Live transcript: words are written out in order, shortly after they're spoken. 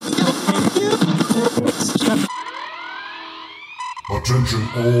Attention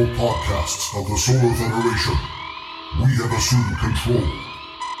all podcasts of the Solar Federation. We have assumed control.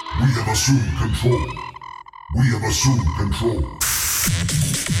 We have assumed control. We have assumed control. The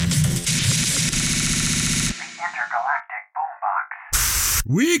Intergalactic Boombox.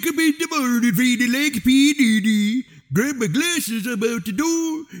 Wake up in the morning, feeling like P. Diddy. Grab my glasses, I'm out the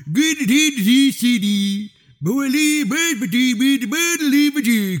door. Get it into the city. Boy, leave my tea with the bottle of a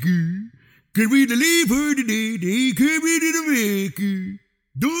jacker. Cause we to leave her today, they come into the maker.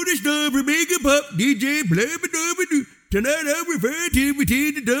 Do the stop or make a pop, DJ, blah, blah, blah, blah. Tonight I refer to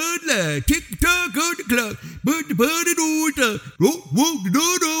pretend the dawn light. Tick-tock on the clock, but the party don't stop. No.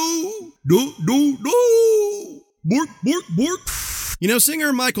 Bork. You know,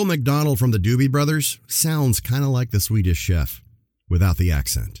 singer Michael McDonald from the Doobie Brothers sounds kind of like the Swedish Chef, without the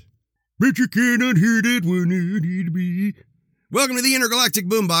accent. But you cannot hear that when you need to be. Welcome to the Intergalactic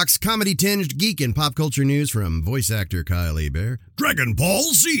Boombox, comedy-tinged geek and pop culture news from voice actor Kyle Hebert, Dragon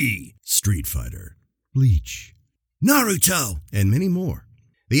Ball Z, Street Fighter, Bleach, Naruto, and many more.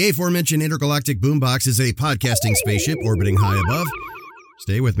 The aforementioned Intergalactic Boombox is a podcasting spaceship orbiting high above.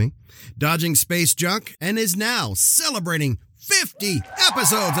 Stay with me. Dodging space junk, and is now celebrating 50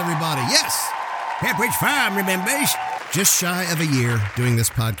 episodes, everybody. Yes! Which farm remembers? Just shy of a year doing this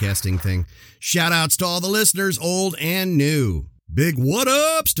podcasting thing. Shout-outs to all the listeners, old and new. Big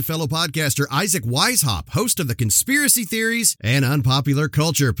what-ups to fellow podcaster Isaac Weishaupt, host of the Conspiracy Theories and Unpopular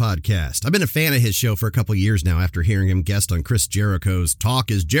Culture podcast. I've been a fan of his show for a couple years now after hearing him guest on Chris Jericho's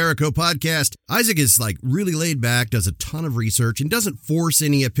Talk is Jericho podcast. Isaac is really laid back, does a ton of research, and doesn't force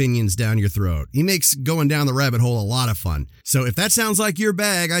any opinions down your throat. He makes going down the rabbit hole a lot of fun. So if that sounds like your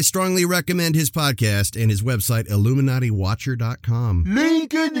bag, I strongly recommend his podcast and his website, IlluminatiWatcher.com.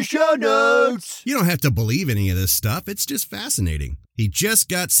 Link in the show notes. You don't have to believe any of this stuff. It's just fascinating. He just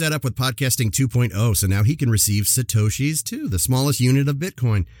got set up with Podcasting 2.0, so now he can receive Satoshis too, the smallest unit of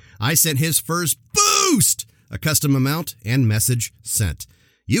Bitcoin. I sent his first boost, a custom amount and message sent.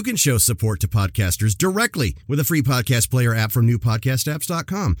 You can show support to podcasters directly with a free podcast player app from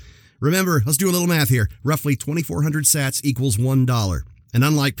newpodcastapps.com. Remember, let's do a little math here. Roughly 2,400 sats equals $1. And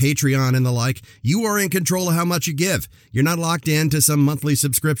unlike Patreon and the like, you are in control of how much you give. You're not locked into some monthly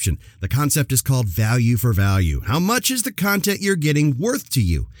subscription. The concept is called value for value. How much is the content you're getting worth to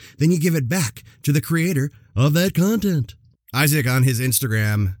you? Then you give it back to the creator of that content. Isaac on his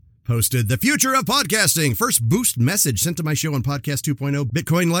Instagram posted, "The future of podcasting. First boost message sent to my show on Podcast 2.0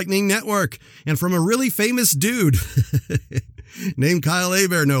 Bitcoin Lightning Network. And from a really famous dude." Named Kyle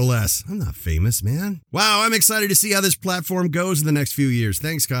Hebert, no less. I'm not famous, man. Wow, I'm excited to see how this platform goes in the next few years.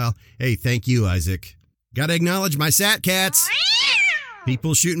 Thanks, Kyle. Hey, thank you, Isaac. Gotta acknowledge my sat cats.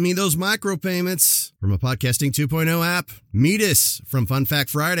 People shooting me those micropayments from a Podcasting 2.0 app. Meatus from Fun Fact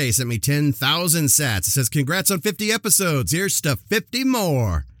Friday sent me 10,000 sats. It says, "Congrats on 50 episodes. Here's to 50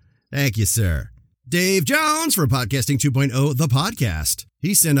 more. Thank you, sir. Dave Jones from Podcasting 2.0, the podcast.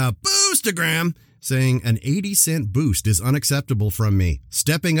 He sent a boostagram saying an 80-cent boost is unacceptable from me.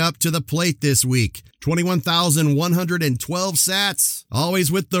 Stepping up to the plate this week. 21,112 sats.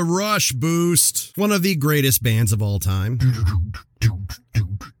 Always with the Rush boost. One of the greatest bands of all time.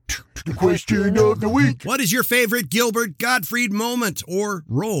 The question of the week. What is your favorite Gilbert Gottfried moment or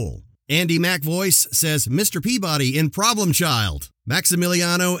role? Andy MacVoice says Mr. Peabody in Problem Child.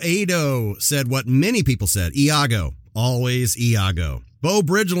 Maximiliano Ado said what many people said. Iago. Always Iago. Beau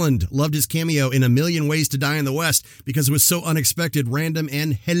Bridgeland loved his cameo in A Million Ways to Die in the West because it was so unexpected, random,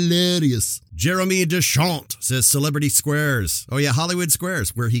 and hilarious. Jeremy Deschamps says Celebrity Squares. Oh yeah, Hollywood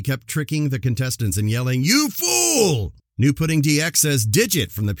Squares, where he kept tricking the contestants and yelling, "You fool!" New Pudding DX says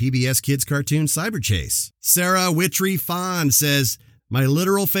Digit from the PBS Kids cartoon Cyber Chase. Sarah Witry Fawn says, my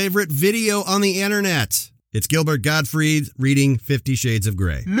literal favorite video on the internet. It's Gilbert Gottfried reading 50 Shades of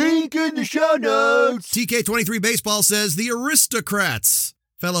Grey. Link in the show notes. TK23 Baseball says The Aristocrats.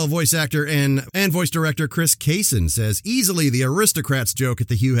 Fellow voice actor and voice director Chris Kaysen says easily the Aristocrats joke at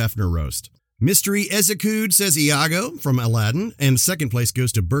the Hugh Hefner roast. Mystery Ezekud says Iago from Aladdin. And second place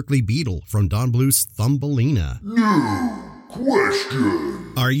goes to Berkeley Beetle from Don Bluth's Thumbelina. New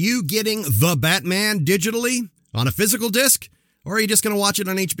question. Are you getting The Batman digitally on a physical disc? Or are you just going to watch it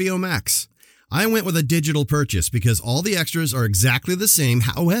on HBO Max? I went with a digital purchase because all the extras are exactly the same.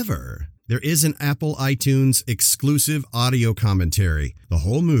 However, there is an Apple iTunes exclusive audio commentary, the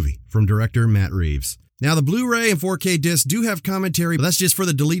whole movie, from director Matt Reeves. Now, the Blu-ray and 4K discs do have commentary, but that's just for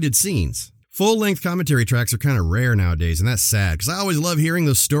the deleted scenes. Full-length commentary tracks are kind of rare nowadays, and that's sad, because I always love hearing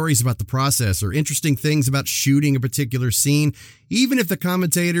those stories about the process or interesting things about shooting a particular scene, even if the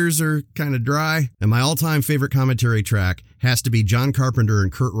commentators are kind of dry. And my all-time favorite commentary track has to be John Carpenter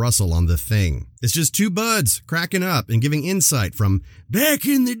and Kurt Russell on The Thing. It's just two buds cracking up and giving insight from back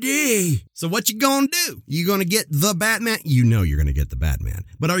in the day. So what you gonna do? You gonna get the Batman? You know you're gonna get the Batman.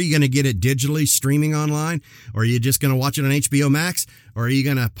 But are you gonna get it digitally streaming online? Or are you just gonna watch it on HBO Max? Or are you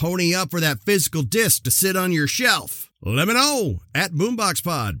gonna pony up for that physical disc to sit on your shelf? Let me know at Boombox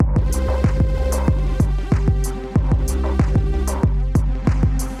Pod.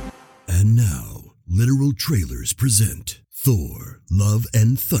 And now, Literal Trailers present Thor, Love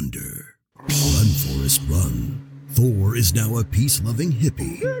and Thunder. Run, Forrest, run. Thor is now a peace-loving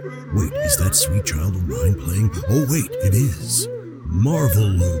hippie. Wait, is that Sweet Child of Mine playing? Oh wait, it is. Marvel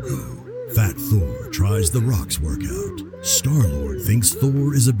logo. Fat Thor tries the Rock's workout. Star-Lord thinks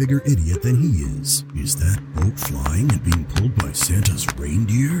Thor is a bigger idiot than he is. Is that boat flying and being pulled by Santa's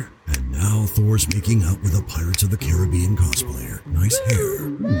reindeer? And now Thor's making out with a Pirates of the Caribbean cosplayer. Nice hair.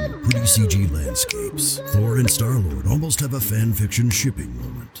 Pretty CG landscapes. Thor and Star-Lord almost have a fan-fiction shipping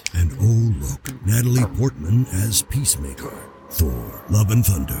moment. And oh look, Natalie Portman as Peacemaker. Thor, Love and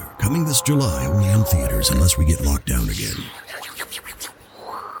Thunder, coming this July only in theaters unless we get locked down again.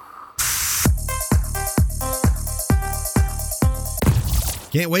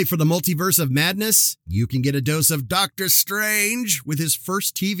 Can't wait for the multiverse of madness? You can get a dose of Doctor Strange with his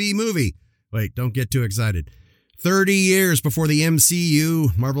first TV movie. Wait, don't get too excited. 30 years before the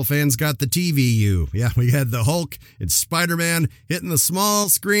MCU, Marvel fans got the TVU. Yeah, we had the Hulk and Spider-Man hitting the small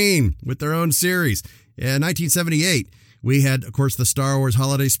screen with their own series. In 1978, we had, of course, the Star Wars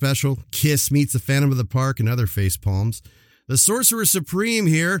Holiday Special, Kiss Meets the Phantom of the Park, and other facepalms. The Sorcerer Supreme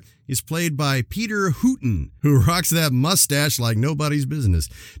here is played by Peter Hooton, who rocks that mustache like nobody's business,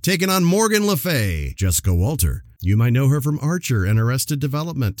 taking on Morgan Le Fay, Jessica Walter. You might know her from Archer and Arrested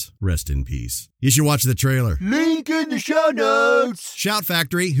Development. Rest in peace. You should watch the trailer. Link in the show notes. Shout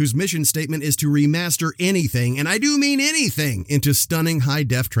Factory, whose mission statement is to remaster anything, and I do mean anything, into stunning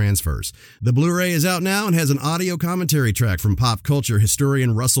high-def transfers. The Blu-ray is out now and has an audio commentary track from pop culture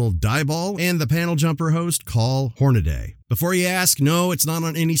historian Russell Dyball and the panel jumper host Carl Hornaday. Before you ask, no, it's not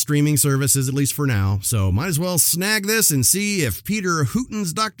on any streaming services, at least for now, so might as well snag this and see if Peter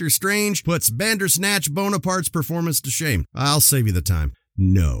Hooton's Doctor Strange puts Bandersnatch Bonaparte's performance to shame. I'll save you the time.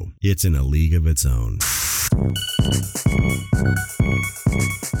 No, it's in a league of its own.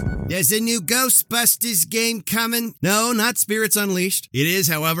 There's a new Ghostbusters game coming. No, not Spirits Unleashed. It is,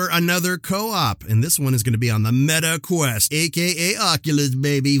 however, another co-op, and this one is going to be on the Meta Quest, aka Oculus,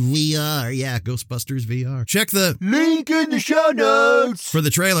 baby, VR. Yeah, Ghostbusters VR. Check the link in the show notes for the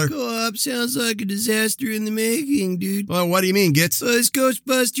trailer. Co-op sounds like a disaster in the making, dude. Well, what do you mean, Gits? This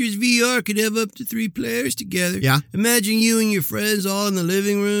Ghostbusters VR could have up to 3 players together. Yeah. Imagine you and your friends all in the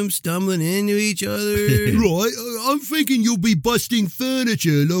living room stumbling into each other. Right, I'm thinking you'll be busting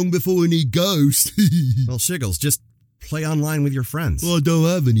furniture long before any ghosts. Well, Shiggles, just play online with your friends. I don't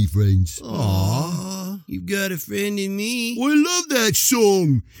have any friends. Aww, you've got a friend in me. I love that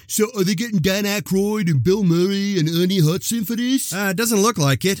song. So are they getting Dan Aykroyd and Bill Murray and Ernie Hudson for this? It doesn't look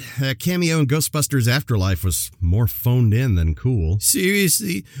like it. A cameo in Ghostbusters Afterlife was more phoned in than cool.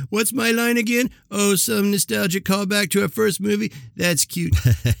 Seriously, what's my line again? Oh, some nostalgic callback to our first movie? That's cute.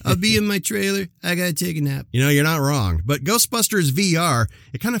 I'll be in my trailer. I gotta take a nap. You know, you're not wrong. But Ghostbusters VR,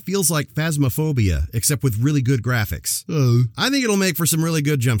 it kind of feels like Phasmophobia, except with really good graphics. Oh. I think it'll make for some really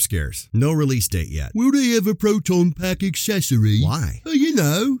good jump scares. No release date yet. Will they have a proton pack accessory? Why? You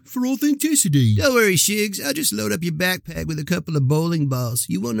know, for authenticity. Don't worry, Shiggs. I'll just load up your backpack with a couple of bowling balls.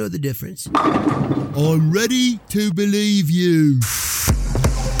 You won't know the difference. I'm ready to believe you.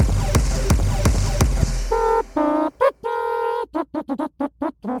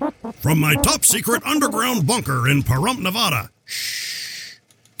 From my top-secret underground bunker in Pahrump, Nevada. Shh.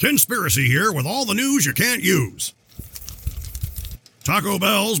 Conspiracy here with all the news you can't use. Taco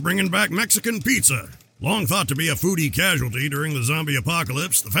Bell's bringing back Mexican pizza. Long thought to be a foodie casualty during the zombie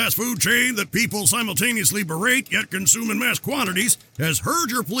apocalypse, the fast food chain that people simultaneously berate yet consume in mass quantities has heard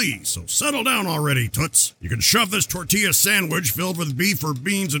your pleas, so settle down already, toots. You can shove this tortilla sandwich filled with beef or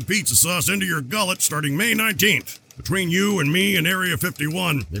beans and pizza sauce into your gullet starting May 19th. Between you and me and Area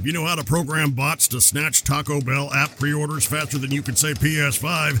 51, if you know how to program bots to snatch Taco Bell app pre-orders faster than you can say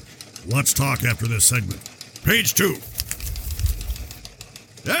PS5, let's talk after this segment. Page 2.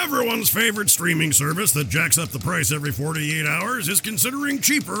 Everyone's favorite streaming service that jacks up the price every 48 hours is considering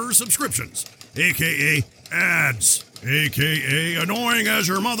cheaper subscriptions, a.k.a. ads, a.k.a. annoying as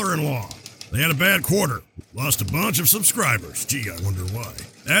your mother-in-law. They had a bad quarter, lost a bunch of subscribers. Gee, I wonder why.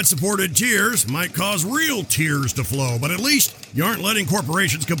 Ad-supported tiers might cause real tears to flow, but at least you aren't letting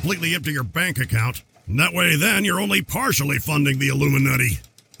corporations completely empty your bank account. And that way then you're only partially funding the Illuminati.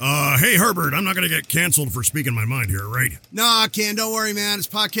 Hey, Herbert, I'm not going to get canceled for speaking my mind here, right? Nah, Ken, don't worry, man. It's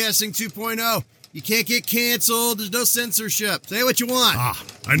Podcasting 2.0. You can't get canceled. There's no censorship. Say what you want.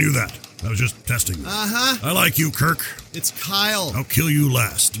 I knew that. I was just testing you. Uh-huh. I like you, Kirk. It's Kyle. I'll kill you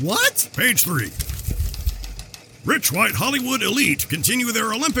last. What? Page 3. Rich white Hollywood elite continue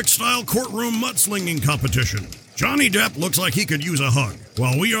their Olympic-style courtroom mudslinging competition. Johnny Depp looks like he could use a hug,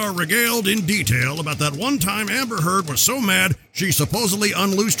 while we are regaled in detail about that one time Amber Heard was so mad she supposedly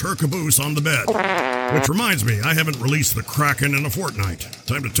unloosed her caboose on the bed. Which reminds me, I haven't released the Kraken in a fortnight.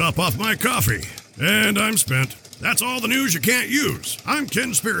 Time to top off my coffee. And I'm spent. That's all the news you can't use. I'm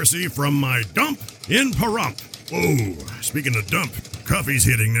Conspiracy from my dump in Pahrump. Whoa, speaking of dump, coffee's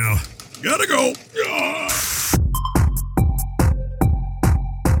hitting now. Gotta go.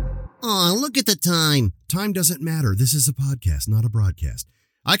 Aw, look at the time. Time doesn't matter. This is a podcast, not a broadcast.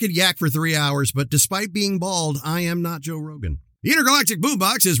 I could yak for 3 hours, but despite being bald, I am not Joe Rogan. The Intergalactic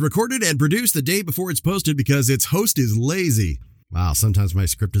Boombox is recorded and produced the day before it's posted because its host is lazy. Wow, sometimes my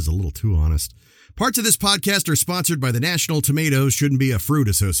script is a little too honest. Parts of this podcast are sponsored by the National Tomatoes Shouldn't Be a Fruit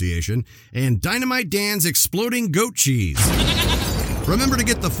Association and Dynamite Dan's Exploding Goat Cheese. Remember to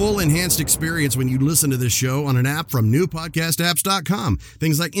get the full enhanced experience when you listen to this show on an app from newpodcastapps.com.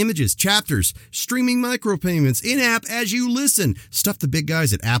 Things like images, chapters, streaming micropayments, in-app as you listen. Stuff the big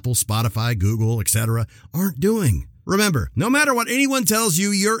guys at Apple, Spotify, Google, etc. aren't doing. Remember, no matter what anyone tells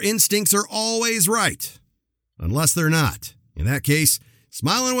you, your instincts are always right. Unless they're not. In that case,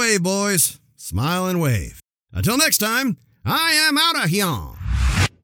 smile and wave, boys. Smile and wave. Until next time, I am out of here.